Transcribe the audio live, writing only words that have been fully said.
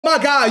My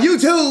God,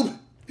 YouTube,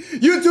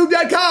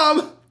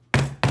 YouTube.com.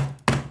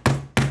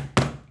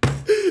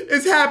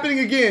 It's happening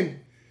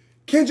again.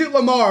 Kendrick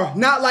Lamar,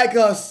 Not Like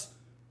Us.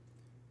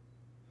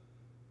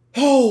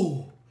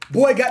 Oh,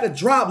 boy got the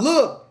drop.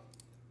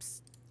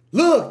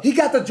 Look, he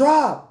got the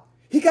drop.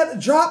 He got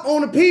the drop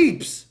on the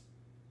peeps.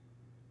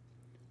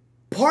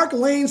 Park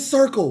Lane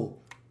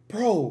Circle.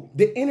 Bro,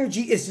 the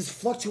energy is just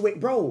fluctuating.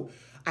 Bro,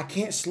 I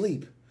can't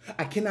sleep.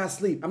 I cannot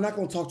sleep. I'm not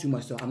going to talk too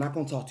much, though. I'm not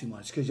going to talk too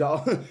much because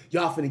y'all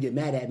finna get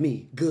mad at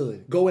me.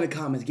 Good. Go in the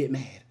comments, get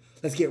mad.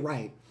 Let's get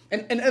right.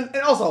 And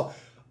also,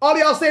 all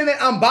y'all saying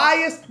that I'm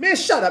biased, man,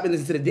 shut up and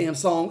listen to the damn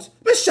songs.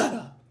 Man, shut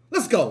up.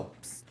 Let's go.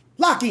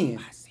 Lock in.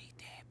 I see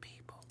dead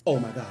people. Oh,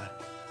 my God.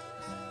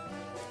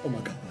 Oh,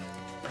 my God.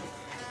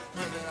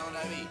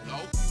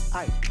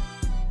 Aye.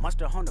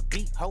 Mustard on the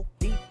beat, ho,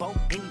 Debo,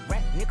 any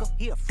rap nigga,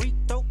 he a freak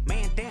throw,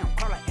 man down,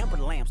 call like Amber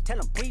Lambs, tell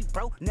him breathe,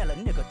 bro, nail a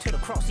nigga to the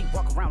cross, he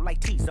walk around like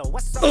Tizo,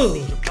 what's up,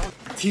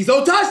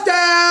 Tizo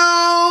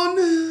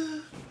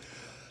touchdown!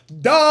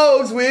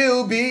 Dogs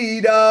will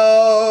be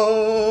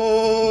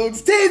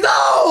dogs.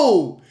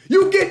 Tizo!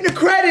 You getting the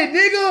credit,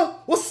 nigga?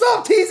 What's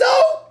up,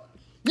 Tizo?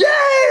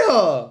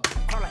 Yeah!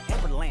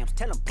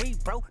 Tell him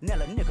breathe, bro. Nail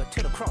a nigga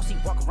to the cross. He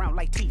walk around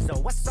like Tizo.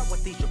 What's up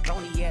with these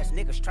jabroni ass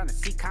niggas trying to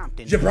see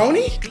Compton?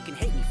 Jabroni? Speaking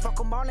hate me. Fuck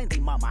them all and they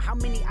mama. How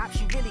many options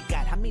you really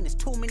got? I mean, it's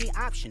too many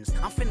options.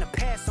 I'm finna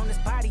pass on this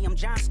body. I'm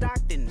John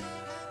Stockton.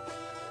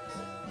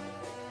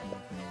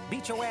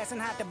 Beat your ass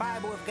and hide the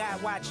Bible if God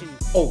watching.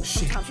 Oh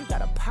shit. Sometimes you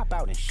gotta pop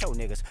out and show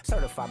niggas.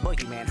 Certified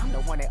boogeyman. I'm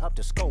the one that up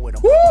to score with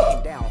him. Woo!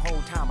 Him down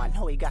whole time. I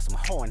know he got some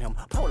hoe in him.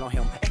 Pole on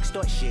him.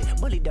 Extort shit.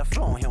 Bully the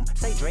flow on him.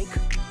 Say Drake.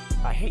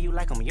 I hear you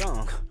like I'm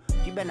young.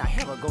 You better not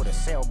ever go to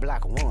cell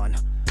block 1.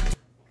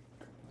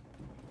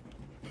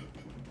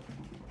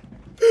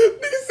 Nigga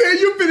said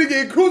you finna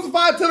get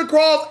crucified to the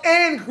cross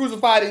and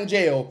crucified in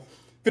jail.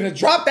 Finna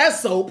drop that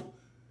soap.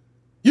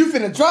 You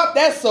finna drop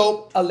that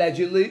soap,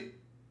 allegedly.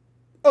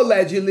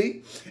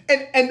 Allegedly.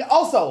 And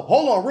also,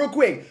 hold on real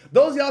quick.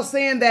 Those of y'all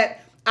saying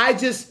that I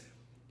just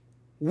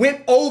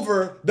went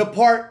over the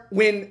part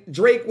when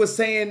Drake was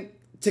saying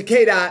to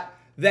K-Dot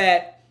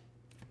that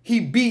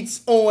he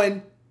beats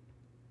on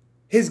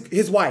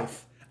his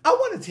wife. I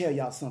want to tell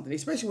y'all something,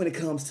 especially when it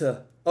comes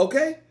to,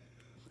 okay?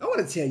 I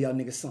want to tell y'all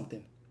niggas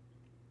something.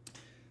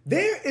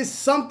 There is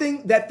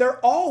something that they're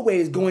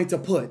always going to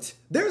put.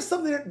 There's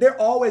something that they're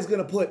always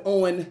going to put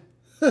on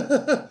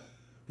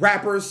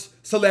rappers,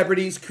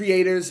 celebrities,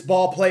 creators,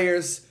 ball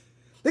players.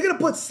 They're going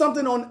to put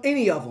something on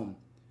any of them.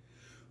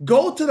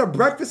 Go to the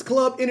Breakfast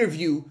Club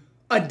interview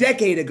a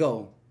decade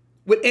ago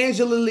with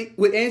Angela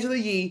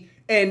Yee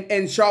and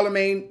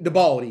Charlamagne the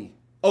Baldy,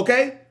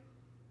 okay?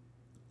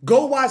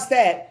 Go watch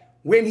that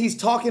when he's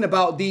talking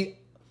about the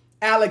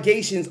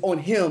allegations on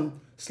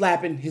him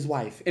slapping his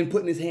wife and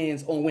putting his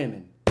hands on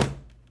women.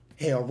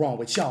 Hell wrong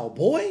with y'all,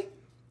 boy.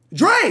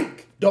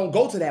 Drake, don't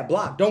go to that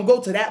block. Don't go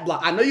to that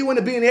block. I know you want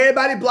to be in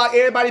everybody's block,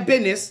 everybody's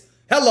business.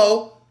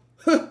 Hello.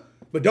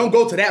 But don't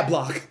go to that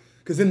block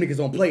because them niggas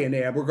don't play in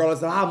there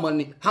regardless of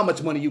how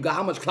much money you got,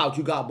 how much clout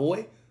you got,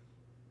 boy.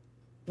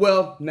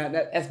 Well,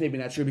 that's maybe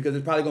not true because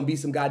there's probably going to be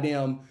some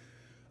goddamn,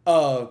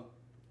 there's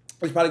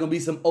probably going to be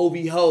some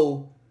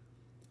OV-ho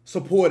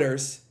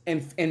supporters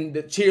and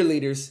the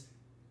cheerleaders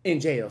in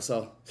jail.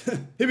 So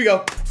here we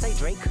go. Say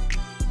Drake,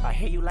 I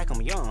hear you like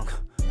I'm young.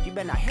 You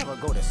better not ever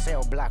go to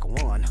cell block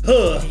 1.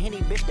 Any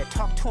bitch that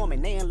talk to him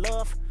and they in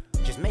love,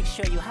 just make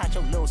sure you hide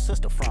your little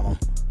sister from him.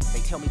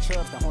 They tell me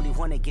Chubb's the only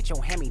one that get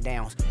your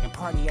hand-me-downs and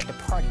party at the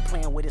party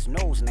playing with his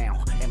nose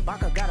now. And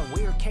Baca got a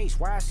weird case.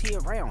 Why is he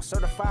around?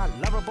 Certified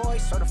lover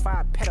boys,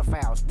 certified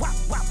pedophiles. Wop,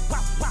 wop,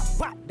 wop, wop,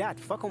 wop. That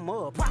fuck him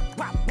up. Wop,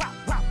 wop, wop,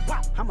 wop,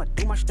 wop. I'ma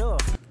do my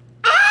stuff.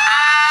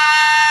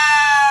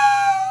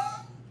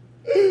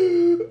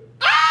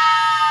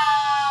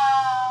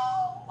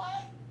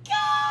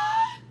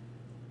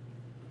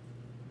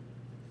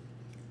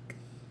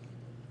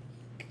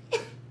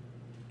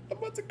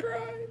 To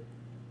cry.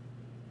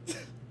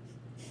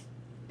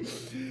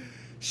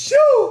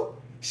 Shoo,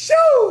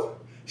 shoo,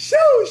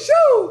 shoo,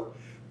 shoo.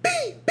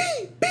 Beep,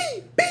 beep,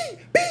 beep, beep,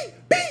 beep,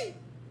 beep.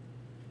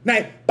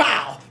 Now,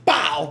 bow,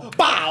 bow,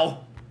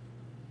 bow.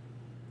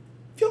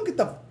 If you don't get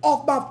the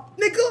off my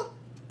nigga.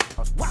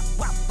 Wop, wop,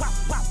 wop,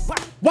 wop, wop.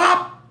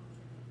 Wop.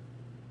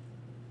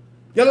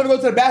 Y'all ever go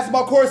to the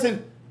basketball course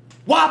and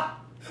wop,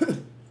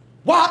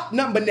 wop,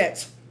 nothing but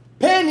nets,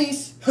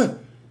 panties,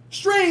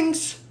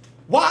 strings,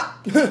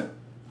 wop.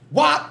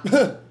 Wop,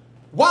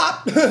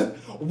 wop,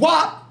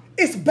 wop.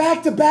 It's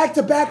back to back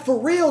to back for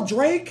real,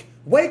 Drake.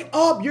 Wake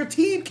up. Your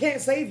team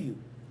can't save you.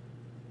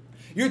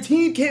 Your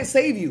team can't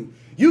save you.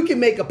 You can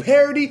make a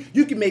parody.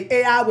 You can make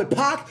AI with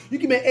Pac. You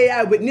can make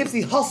AI with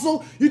Nipsey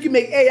Hussle. You can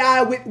make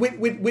AI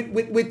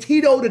with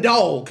Tito the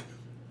dog.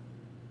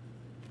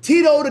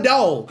 Tito the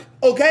dog,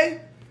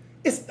 okay?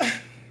 It's...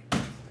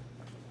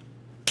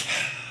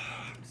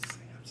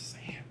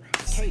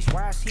 Case,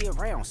 why is he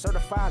around?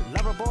 Certified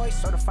lover boy,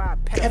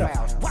 certified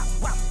pedophiles. Wop,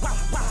 wop, wop,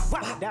 wop,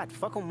 wop. That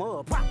fuck him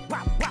up. Wop,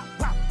 wop, wop,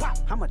 wop, wop.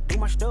 I'ma do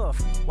my stuff.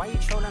 Why you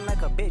trolling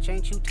like a bitch?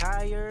 Ain't you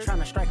tired? Trying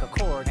to strike a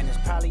chord, and it's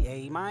probably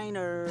A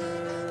minor.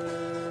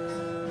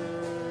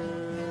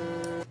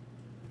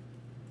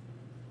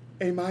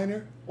 A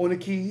minor on the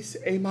keys,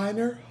 A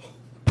minor.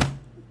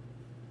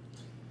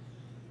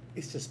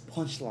 It's just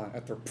punchline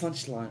after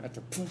punchline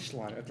after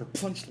punchline after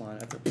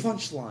punchline after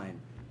punchline.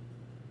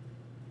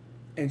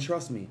 And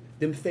trust me,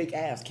 them fake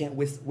ass can't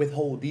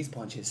withhold these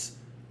punches.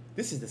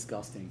 This is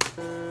disgusting.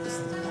 This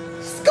is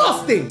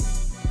disgusting!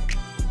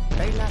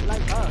 They not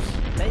like us.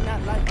 They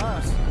not like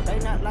us. They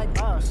not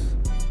like us.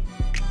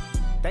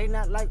 They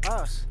not like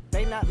us.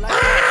 They not like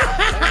us.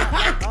 They not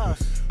like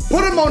us.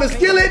 Put him on the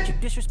skillet.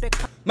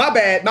 My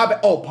bad, my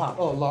bad. Oh, Pop.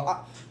 Oh, Lord.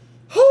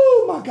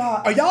 Oh, my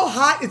God. Are y'all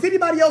hot? Is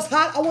anybody else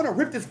hot? I want to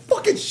rip this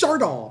fucking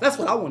shirt off. That's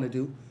what I want to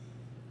do.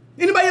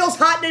 Anybody else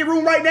hot in their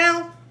room right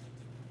now?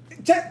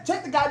 Check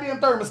the goddamn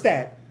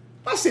thermostat.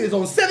 My shit is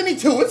on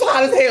 72. It's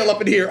hot as hell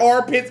up in here.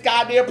 Armpits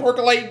goddamn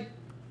percolating.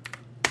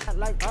 Not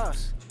like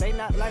us. They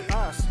not like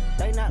us.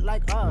 They not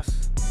like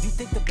us. You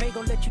think the Bay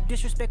gon' let you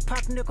disrespect Pop,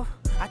 nigga?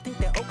 I think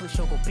that Oakland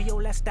show gon' be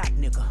your last stop,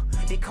 nigga.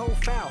 They cold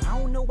foul. I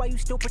don't know why you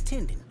still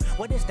pretending.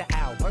 What is the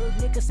owl? Bird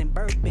niggas and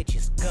bird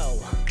bitches. Go.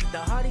 The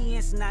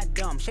audience not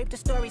dumb. Shape the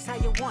stories how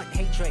you want.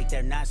 Hey Drake,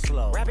 they're not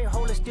slow. Rabbit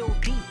hole is still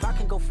deep. I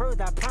can go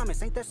further, I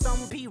promise. Ain't there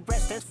something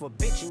P-Rest that's for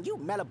bitching? You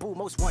Malibu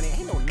most wanted.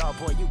 Ain't no law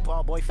boy, you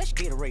ball boy. Fresh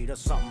Gatorade or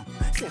something.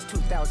 Since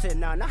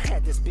 2009, I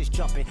had this bitch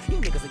jumping. You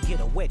niggas will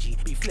get a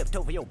wedgie. Be flipped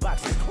over your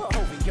boxes. Or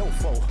over your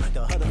foe.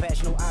 The other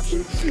vaginal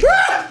option.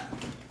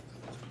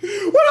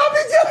 What I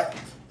be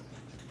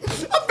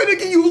doing? I'm finna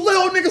give you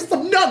little niggas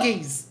some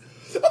nuggies.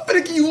 I'm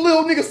finna give you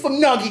little niggas some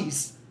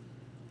nuggies.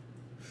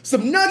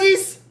 Some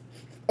nuggies,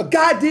 a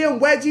goddamn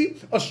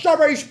wedgie, a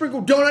strawberry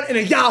sprinkled donut, and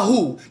a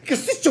Yahoo. You can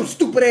sit your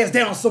stupid ass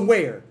down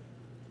somewhere.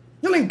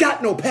 You ain't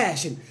got no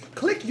passion.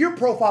 Click your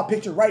profile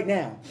picture right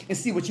now and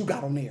see what you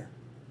got on there.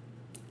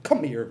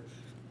 Come here,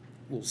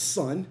 little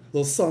son.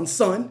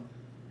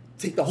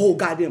 Take the whole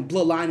goddamn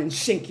bloodline and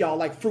shank y'all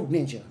like Fruit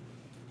Ninja.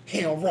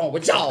 Hell wrong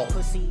with y'all.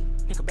 Pussy.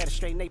 Nigga better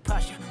straighten they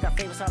posture. Got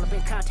famous all up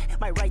in content.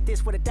 Might write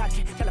this with a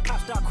doctor. Tell a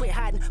pop star quit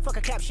hiding. Fuck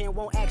a caption,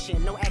 won't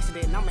action. No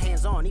accident. I'm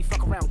hands on. He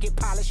fuck around, get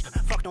polished.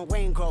 Fucked on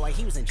Wayne Grower.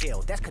 He was in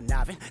jail. That's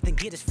conniving. Then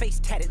get his face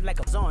tatted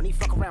like a zon. He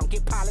fuck around,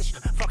 get polished.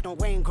 Fucked on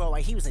Wayne Grower.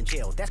 He was in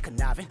jail. That's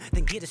conniving.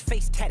 Then get his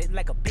face tatted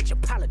like a bitch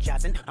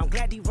apologizing. I'm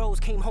glad D-Rose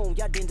came home.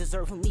 Y'all didn't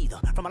deserve him neither.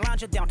 From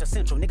Alondra down to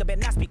Central. Nigga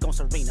better not speak on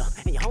Serena.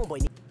 And your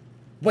homeboy.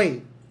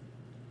 Wait.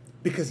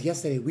 Because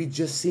yesterday we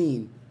just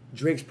seen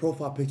Drake's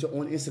profile picture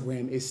on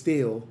Instagram is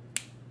still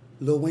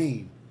Lil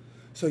Wayne.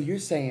 So you're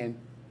saying,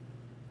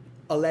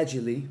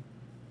 allegedly,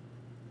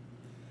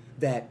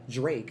 that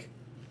Drake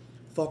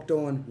fucked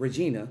on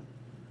Regina,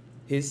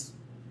 his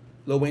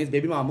Lil Wayne's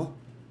baby mama,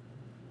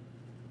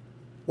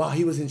 while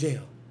he was in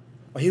jail,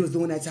 or he was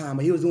doing that time,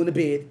 or he was doing the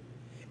bid,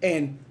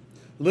 and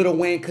Lil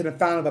Wayne couldn't have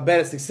found a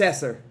better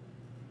successor.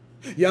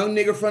 Young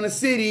nigga from the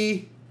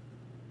city.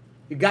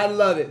 You gotta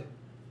love it.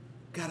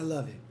 Gotta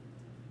love it.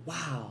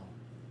 Wow.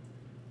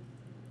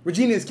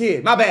 Regina's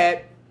kid. My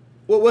bad.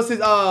 What's his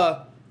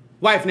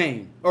wife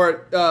name?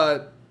 Or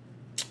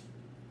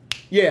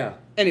yeah.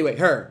 Anyway,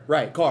 her.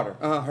 Right. Carter.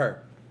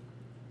 Her.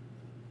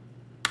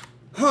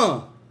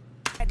 Huh.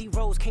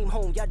 D-Rose came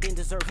home, y'all didn't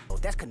deserve him. Oh,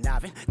 that's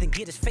conniving. Then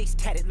get his face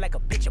tatted like a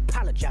bitch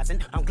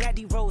apologizing. I'm glad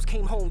D-Rose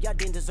came home, y'all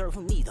didn't deserve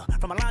him neither.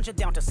 From Alondra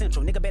down to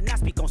Central, nigga better not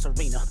speak on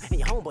Serena. And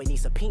your homeboy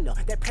needs subpoena.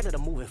 That predator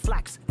moving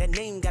flocks. That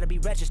name gotta be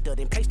registered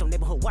and placed on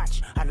neighborhood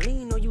watch. I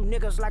lean on you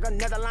niggas like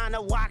another line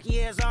of walk.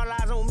 Yeah, it's all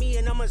eyes on me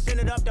and I'ma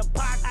send it up the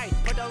park. Ay,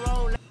 put the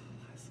roll.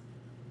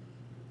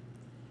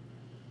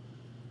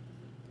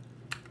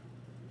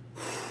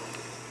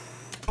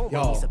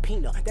 Y'all.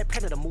 Subpoena. That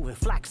predator moving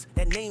flocks.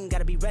 That name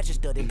gotta be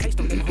registered and placed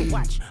on neighborhood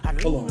watch. I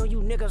lean on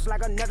you niggas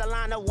like another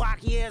line of walk.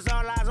 Yeah, it's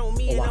all eyes on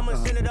me and I'ma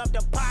send it up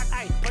the park.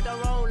 Ay, put the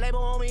roll label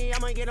on me,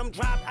 I'ma get them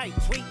dropped. Ay,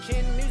 sweet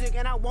chin music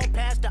and I won't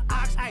pass the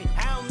ox. Ay,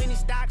 how many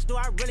stocks do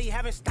I really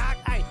have in stock?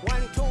 Ay,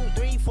 1,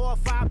 2, 3, 4,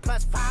 5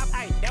 plus 5.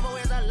 Ay, devil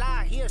is a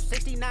lie. Here's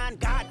 69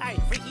 God. Ay,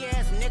 freaky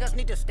ass niggas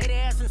need to stay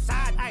their ass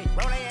inside. Ay,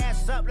 roll their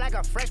ass up like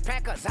a fresh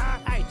pack of Zod.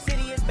 Ay,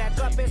 city is back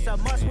up, it's a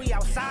must. We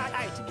outside.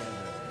 Ay.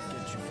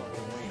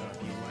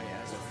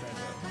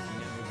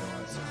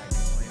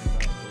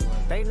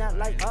 They not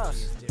like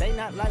us. They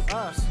not like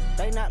us.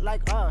 They not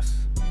like us.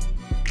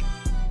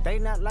 They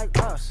not like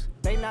us.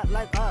 They not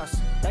like us.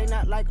 They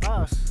not like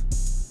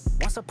us.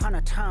 Once upon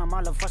a time,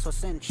 all of us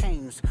was in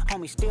chains.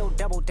 Homie still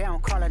double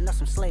down, calling us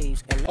some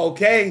slaves.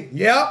 Okay,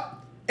 yep.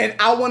 And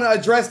I want to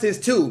address this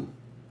too.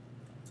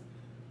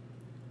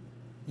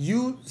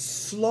 You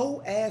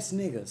slow ass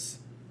niggas.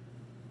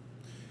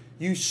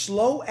 You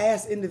slow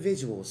ass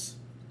individuals.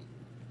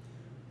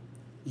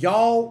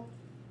 Y'all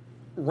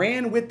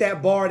ran with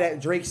that bar that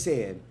Drake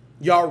said.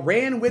 Y'all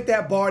ran with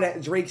that bar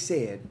that Drake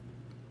said.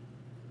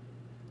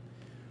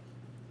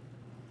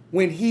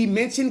 When he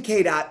mentioned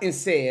K-Dot and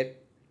said,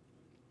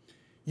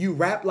 you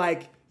rap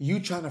like You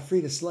trying to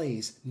free the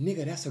slaves.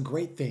 Nigga, that's a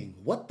great thing.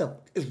 What the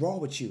is wrong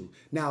with you?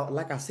 Now,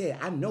 like I said,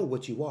 I know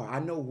what you are. I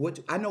know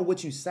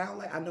what you sound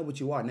like. I know what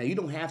you are. Now, you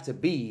don't have to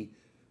be,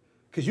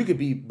 because you could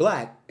be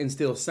black and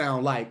still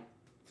sound like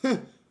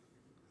the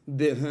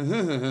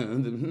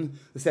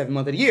 7th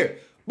month of the year.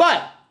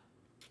 But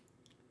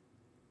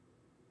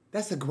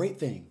that's a great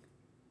thing.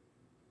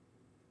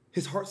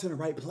 His heart's in the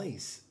right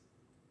place.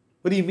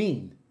 What do you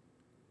mean?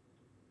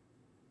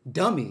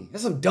 Dummy.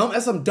 That's some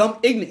dumb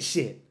ignorant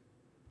shit.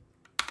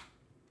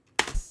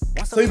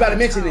 So you about to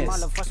mention this.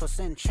 All of us was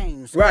in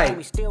chains. Right.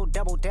 We still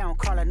double down,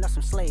 calling us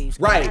some slaves.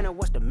 Right. Atlanta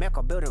was the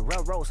Mecca, building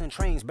railroads and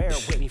trains. Bear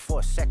with me for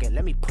a second.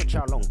 Let me put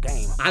y'all on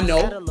game. I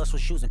know. Settlers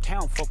was using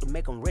town folk to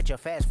make them richer.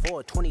 Fast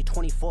forward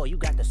 2024, you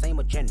got the same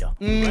agenda.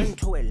 Run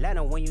to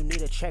Atlanta when you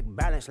need a check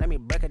balance. Let me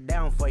break it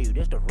down for you.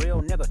 This the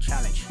real nigga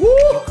challenge. Woo!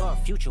 You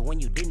caught Future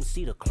when you didn't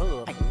see the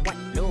club. Like, what?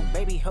 Little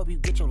baby help you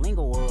get your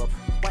lingo up.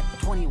 What?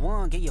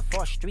 21 get your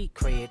false street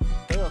cred.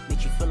 Thug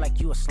make you feel like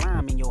you a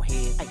slime in your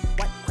head. Like,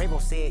 what? Quavo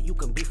said you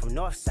can be from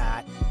North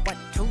Side. What?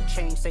 2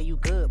 Chainz say you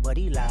good, but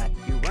he lied.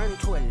 You run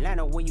to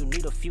Atlanta when you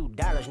need a few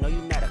dollars. No,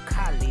 you not a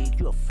colleague,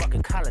 you a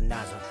fucking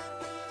colonizer.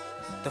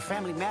 The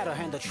family matter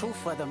and the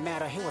truth of the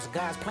matter. Here was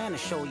God's plan to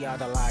show y'all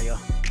the liar.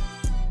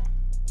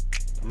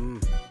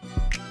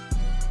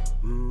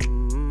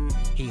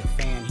 He a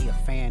fan, he a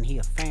fan, he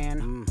a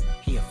fan.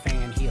 He a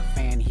fan, he a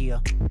fan, he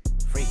a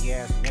freaky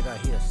ass nigga.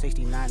 He a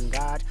 69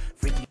 God.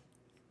 Freaky.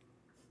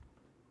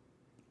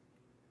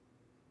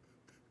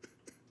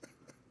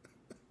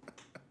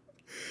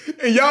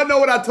 And y'all know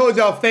what I told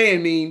y'all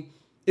fan mean.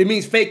 It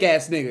means fake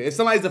ass nigga. If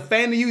somebody's a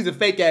fan of you, he's a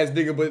fake ass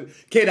nigga. But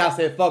K-Dot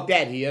said, fuck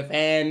that. He a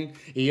fan,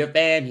 he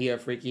a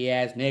freaky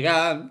ass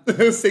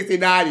nigga.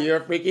 69, he a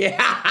freaky. He a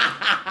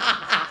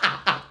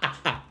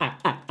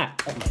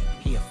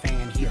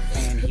fan, he a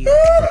fan, he a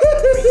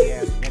freaky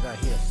ass nigga.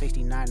 He a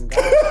 69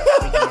 God.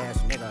 Freaky ass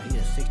nigga. He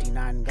a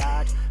 69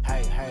 God.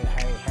 Hey, hey,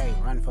 hey, hey,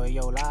 run for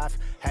your life.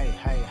 Hey,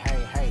 hey,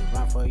 hey, hey,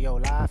 run for your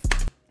life.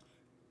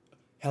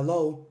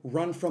 Hello,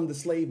 run from the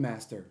slave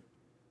master.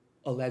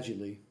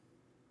 Allegedly.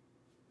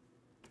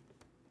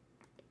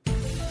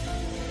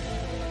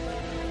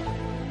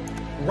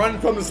 Run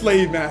from the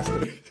slave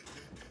master.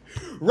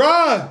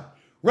 Run!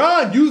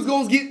 Run! You's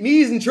gonna get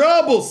me's in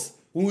troubles.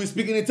 When we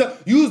speaking in tongues,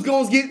 you's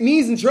gonna get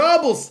me's in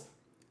troubles.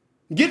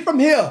 Get from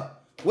here.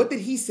 What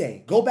did he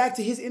say? Go back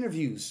to his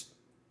interviews.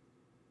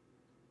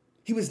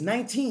 He was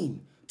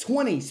 19,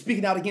 20,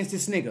 speaking out against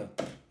this nigga.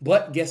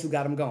 But guess who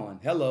got him gone?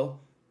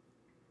 Hello.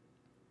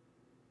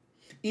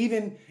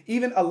 Even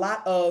a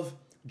lot of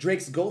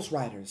Drake's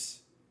ghostwriters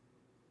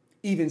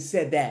even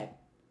said that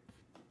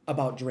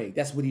about Drake.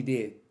 That's what he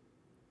did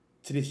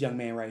to this young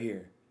man right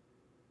here.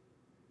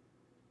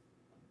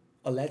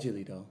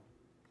 Allegedly, though.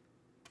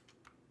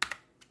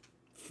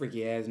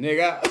 Freaky ass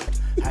nigga.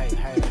 Hey,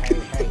 hey, hey,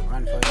 hey,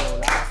 run for your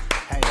life.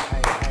 Hey,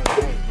 hey, hey,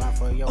 hey, run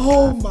for your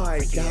Oh life. my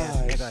Freaky God. ass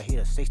nigga, he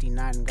the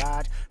 69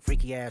 God.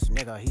 Freaky ass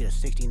nigga, he the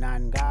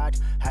 69 God.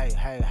 Hey,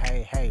 hey,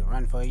 hey, hey,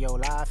 run for your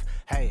life.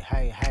 Hey,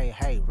 hey, hey,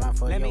 hey, run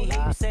for your life. Let me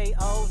hear you say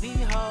OV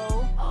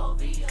ho.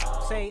 OV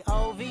ho. Say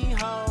OV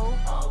ho.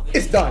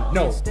 It's done.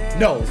 No,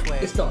 no,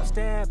 it's done.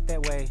 Step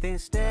that way, then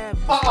step.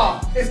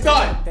 It's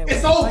done.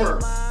 It's over.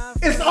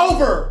 It's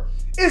over.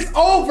 It's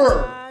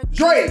over.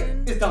 Drake,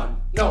 it's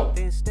done. No.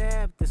 Then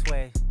step this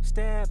way.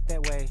 Step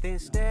that way. Then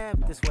step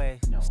this way.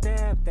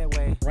 Step that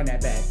way. Run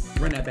that back.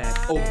 Run that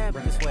back. Oh, Step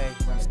this way.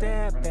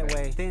 Step that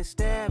way. Then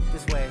step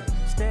this way.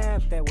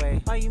 Step that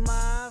way. Are you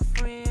my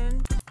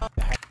friend?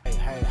 Hey,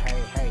 hey,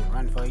 hey, hey,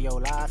 run for your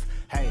life.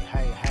 Hey,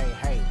 hey, hey,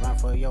 hey, run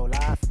for your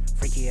life.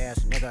 Freaky ass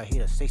nigga, he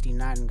the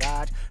 69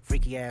 God.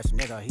 Freaky ass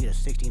nigga, he the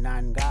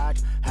 69 God.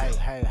 Hey,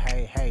 hey,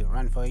 hey, hey,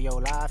 run for your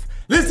life.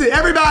 Listen,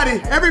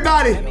 everybody,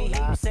 everybody. Let me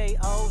hear you say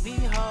OV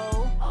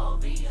ho.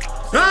 OV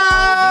ho.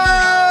 Hey!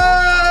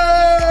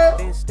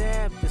 Then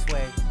step this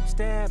way.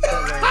 Step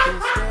that way.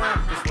 Then step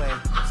this way.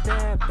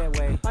 Step that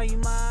way. Are you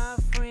my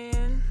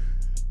friend?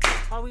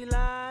 Are we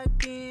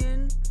locked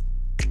in?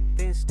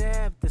 Then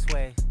step this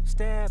way.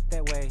 Step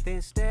that way.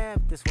 Then step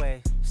this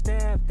way.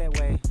 Step that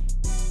way.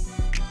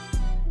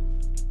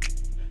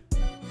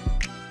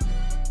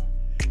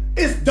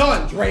 It's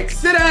done, Drake.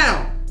 Sit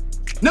down.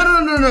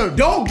 No.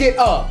 Don't get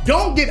up.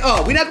 Don't get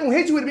up. We're not going to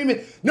hit you with a beam.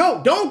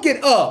 No, don't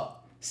get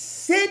up.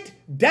 Sit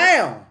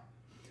down.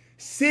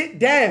 Sit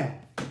down.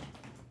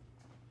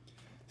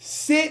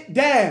 Sit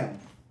down.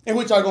 And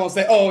what y'all going to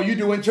say? Oh, you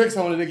doing tricks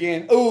on it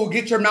again. Ooh,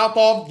 get your mouth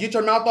off. Get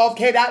your mouth off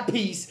K-Dot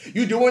piece.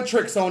 You doing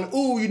tricks on it.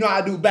 Ooh, you know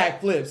how to do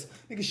backflips.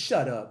 Nigga,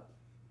 shut up.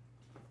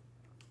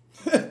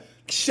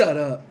 Shut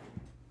up.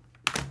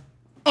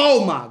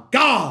 Oh, my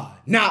God.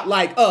 Not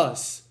like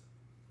us.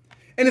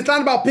 And it's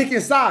not about picking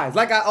sides.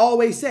 Like I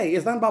always say,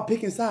 it's not about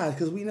picking sides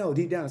because we know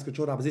deep down it's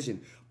controlled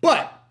opposition.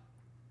 But,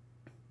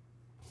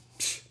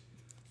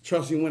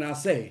 trust me when I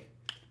say,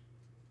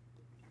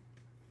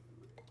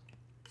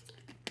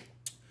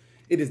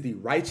 it is the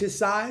righteous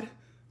side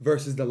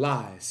versus the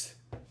lies.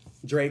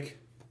 Drake,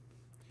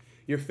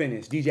 you're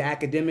finished. DJ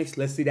Academics,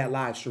 let's see that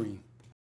live stream.